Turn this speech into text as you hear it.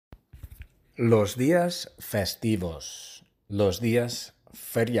Los días festivos, los días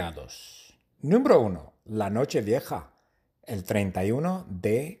feriados. Número 1. La noche vieja, el 31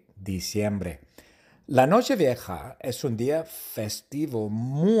 de diciembre. La noche vieja es un día festivo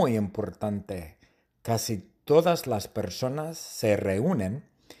muy importante. Casi todas las personas se reúnen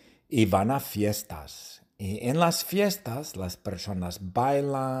y van a fiestas. Y en las fiestas las personas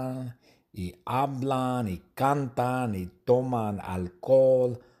bailan y hablan y cantan y toman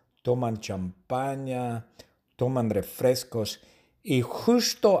alcohol, toman champaña, toman refrescos. Y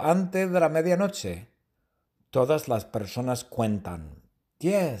justo antes de la medianoche, todas las personas cuentan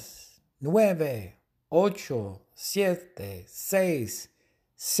 10, 9, 8, 7, 6,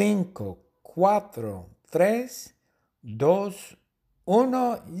 5, 4, 3, 2,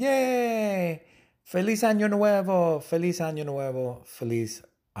 1. ¡Yay! ¡Feliz año nuevo! ¡Feliz año nuevo! ¡Feliz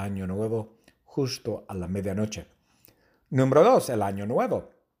año nuevo! Justo a la medianoche. Número 2. El año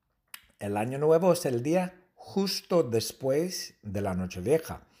nuevo. El año nuevo es el día justo después de la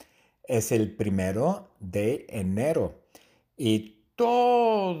Nochevieja. Es el 1 de enero y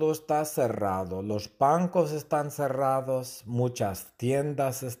todo está cerrado. Los bancos están cerrados, muchas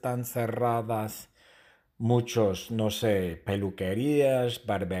tiendas están cerradas, muchos, peluquerías,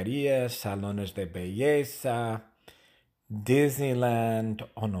 barberías, salones de belleza, Disneyland.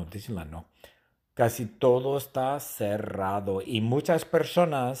 Oh, no, Disneyland no. Casi todo está cerrado y muchas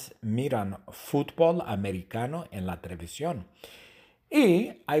personas miran fútbol americano en la televisión.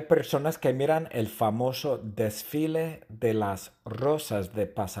 Y hay personas que miran el famoso desfile de las rosas de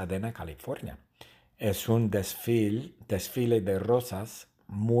Pasadena, California. Es un desfile de rosas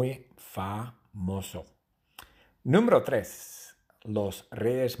muy famoso. Número 3. Los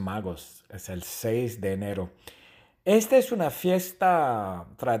Reyes Magos. Es el 6 de enero. Esta es una fiesta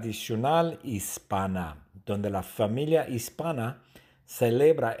tradicional hispana, donde la familia hispana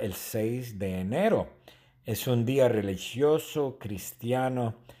celebra el 6 de enero. Es un día religioso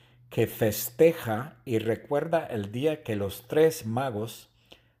cristiano que festeja y recuerda el día que los 3 magos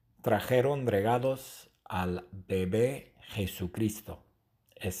trajeron regalos al bebé Jesucristo.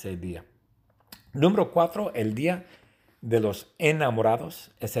 Ese día. Número 4. El día de los enamorados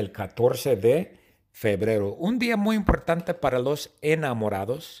es el 14 de febrero. Un día muy importante para los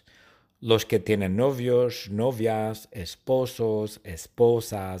enamorados, los que tienen novios, novias, esposos,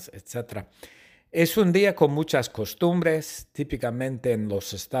 esposas, etc. Es un día con muchas costumbres. Típicamente en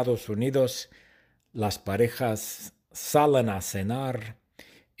los Estados Unidos, las parejas salen a cenar,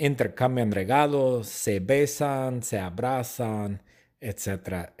 intercambian regalos, se besan, se abrazan,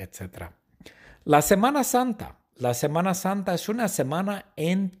 etcétera, etcétera. La Semana Santa. La Semana Santa es una semana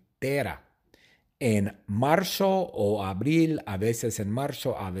entera. En marzo o abril, a veces en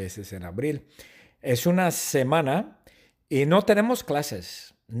marzo, a veces en abril. Es una semana y no tenemos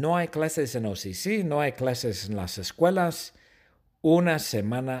clases. No hay clases en OCC, no hay clases en las escuelas. Una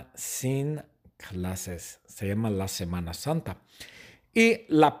semana sin clases. Se llama la Semana Santa. Y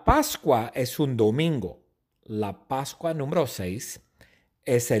la Pascua es un domingo. La Pascua número 6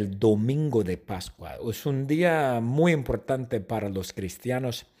 es el domingo de Pascua. Es un día muy importante para los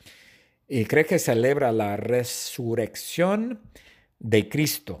cristianos y creo que celebra la resurrección de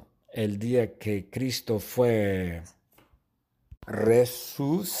Cristo, el día que Cristo fue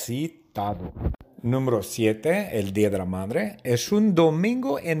resucitado. Número 7, el Día de la Madre. Es un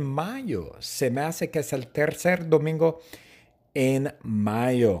domingo en mayo. Se me hace que es el tercer domingo en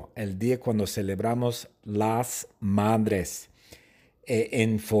mayo, el día cuando celebramos las madres.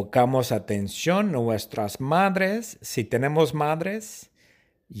 Enfocamos atención a nuestras madres. Si tenemos madres,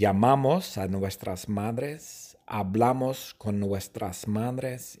 llamamos a nuestras madres, hablamos con nuestras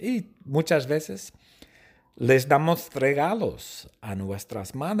madres y muchas veces les damos regalos a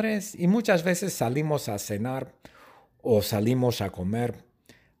nuestras madres y muchas veces salimos a cenar o salimos a comer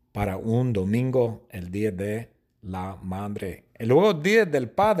para un domingo, el Día de la Madre. El luego Día del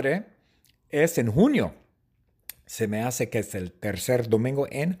Padre es en junio. Se me hace que es el tercer domingo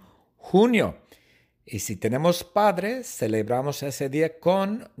en junio. Y si tenemos padres, celebramos ese día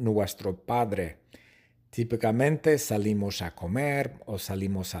con nuestro padre. Típicamente salimos a comer o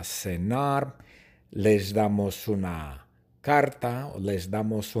salimos a cenar, les damos una carta o les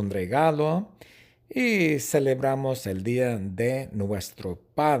damos un regalo y celebramos el día de nuestro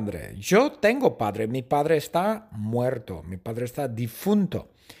padre. Yo tengo padre, mi padre está muerto, mi padre está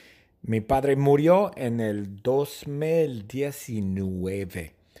difunto. Mi padre murió en el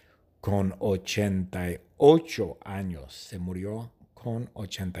 2019 con 88 años. Se murió con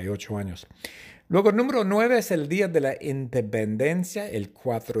 88 años. Luego, número 9 es el Día de la Independencia, el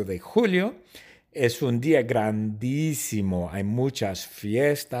 4 de julio. Es un día grandísimo. Hay muchas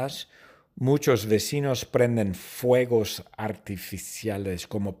fiestas, Muchos vecinos prenden fuegos artificiales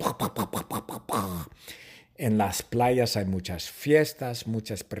como pa, pa, pa, pa, pa, pa, pa. En las playas hay muchas fiestas,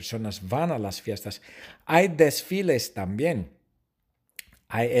 muchas personas van a las fiestas. Hay desfiles también.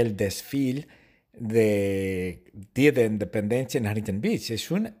 Hay el desfile de Día de Independencia en Huntington Beach. Es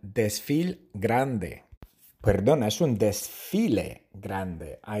un desfile grande. Perdona, es un desfile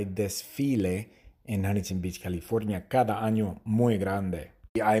grande. Hay desfile en Huntington Beach, California, cada año muy grande.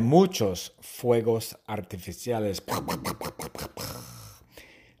 Y hay muchos fuegos artificiales.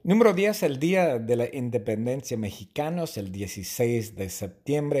 Número 10, el Día de la Independencia mexicano, es el 16 de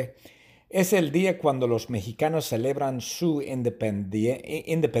septiembre. Es el día cuando los mexicanos celebran su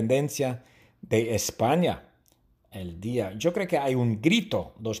independencia de España. Yo creo que hay un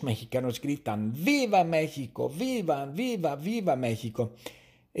grito, los mexicanos gritan, ¡Viva México! ¡Viva, viva, viva México!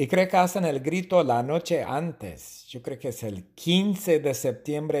 Y creo que hacen el grito la noche antes. Yo creo que es el 15 de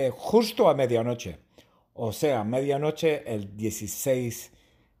septiembre, justo a medianoche. O sea, medianoche el 16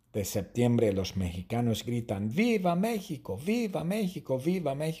 de septiembre los mexicanos gritan, ¡Viva México! ¡Viva México!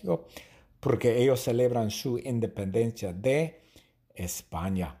 ¡Viva México! Porque ellos celebran su independencia de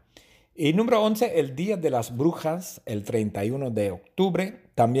España. Y número 11, el Día de las Brujas, el 31 de octubre,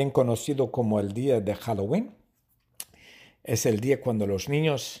 también conocido como el Día de Halloween. Es el día cuando los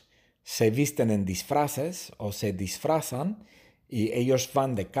niños se visten en disfraces o se disfrazan y ellos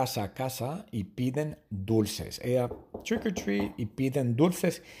van de casa a casa y piden dulces. Trick or treat, y piden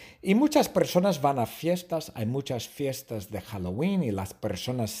dulces. Y muchas personas van a fiestas, hay muchas fiestas de Halloween y las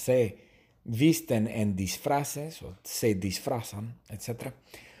personas se visten en disfraces o se disfrazan, etc.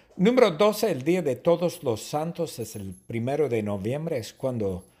 Número 12, el Día de Todos los Santos, es el 1 de noviembre, es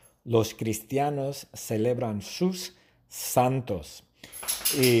cuando los cristianos celebran sus santos.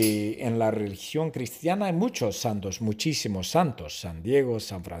 Y en la religión cristiana hay muchos santos, muchísimos santos. San Diego,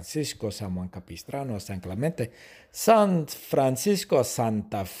 San Francisco, San Juan Capistrano, San Clemente, San Francisco,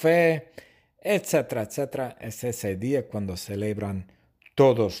 Santa Fe, etcétera, etcétera. Es ese día cuando celebran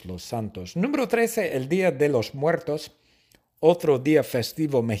todos los santos. Número 13, el Día de los Muertos, otro día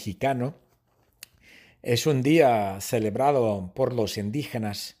festivo mexicano. Es un día celebrado por los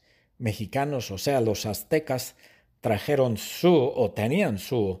indígenas mexicanos, o sea, los aztecas tenían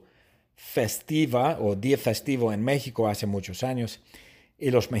su festiva o día festivo en México hace muchos años, y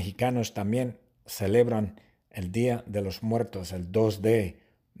los mexicanos también celebran el Día de los Muertos el 2 de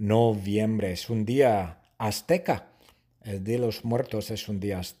noviembre. Es un día azteca. El Día de los Muertos es un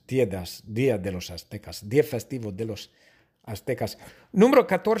día de los aztecas, día festivo de los aztecas. Número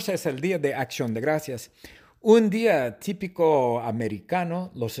 14 es el Día de Acción de Gracias. Un día típico americano.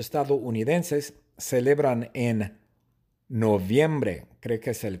 Los estadounidenses celebran en noviembre, creo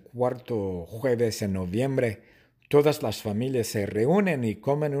que es el cuarto jueves en noviembre. Todas las familias se reúnen y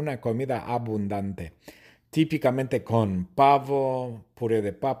comen una comida abundante, típicamente con pavo, puré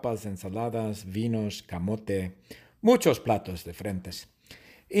de papas, ensaladas, vinos, camote, muchos platos diferentes.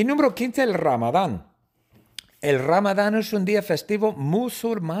 Y número 15, el Ramadán. El Ramadán es un día festivo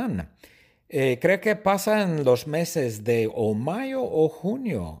musulmán. Creo que pasa en los meses de o mayo o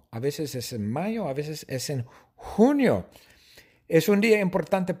junio. A veces es en mayo, a veces es en junio. Es un día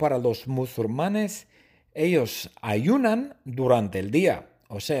importante para los musulmanes. Ellos ayunan durante el día.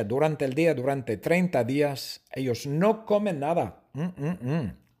 O sea, durante el día, durante 30 días, ellos no comen nada.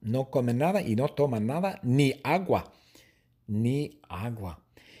 No comen nada y no toman nada, ni agua. Ni agua.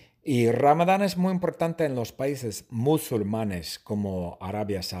 Y Ramadán es muy importante en los países musulmanes como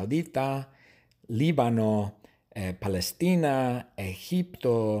Arabia Saudita, Líbano, Palestina,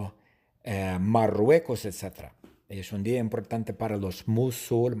 Egipto, Marruecos, etc. Es un día importante para los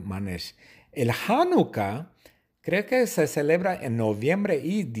musulmanes. El Hanukkah creo que se celebra en noviembre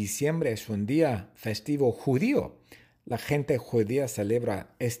y diciembre. Es un día festivo judío. La gente judía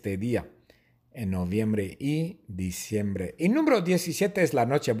celebra este día en noviembre y diciembre. Y número 17 es la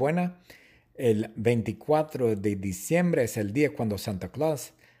Nochebuena. El 24 de diciembre es el día cuando Santa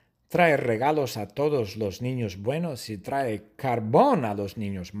Claus trae regalos a todos los niños buenos y trae carbón a los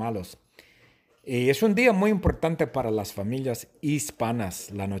niños malos. Y es un día muy importante para las familias hispanas,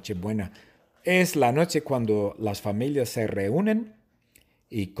 la Nochebuena. Es la noche cuando las familias se reúnen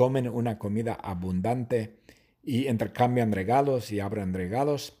y comen una comida abundante y intercambian regalos y abren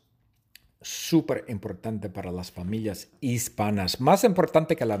regalos. Súper importante para las familias hispanas, más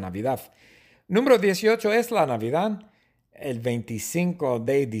importante que la Navidad. Número 18 es la Navidad. El 25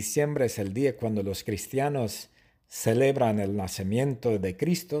 de diciembre es el día cuando los cristianos celebran el nacimiento de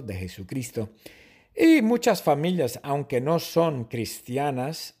Cristo, de Jesucristo. Y muchas familias, aunque no son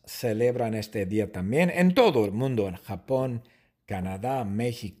cristianas, celebran este día también en todo el mundo, en Japón, Canadá,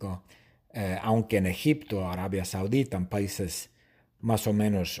 México, aunque en Egipto, Arabia Saudita, en países más o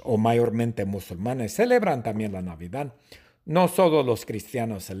menos o mayormente musulmanes, celebran también la Navidad. No solo los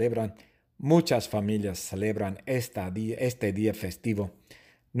cristianos celebran, muchas familias celebran este día festivo.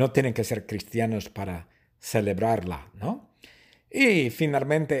 No tienen que ser cristianos para celebrarla, ¿no? Y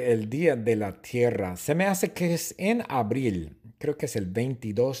finalmente el Día de la Tierra. Se me hace que es en abril. Creo que es el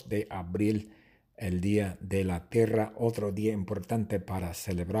 22 de abril, el Día de la Tierra. Otro día importante para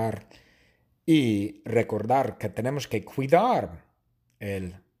celebrar y recordar que tenemos que cuidar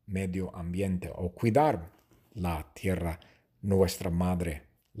el medio ambiente o cuidar la tierra, nuestra madre,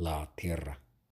 la tierra.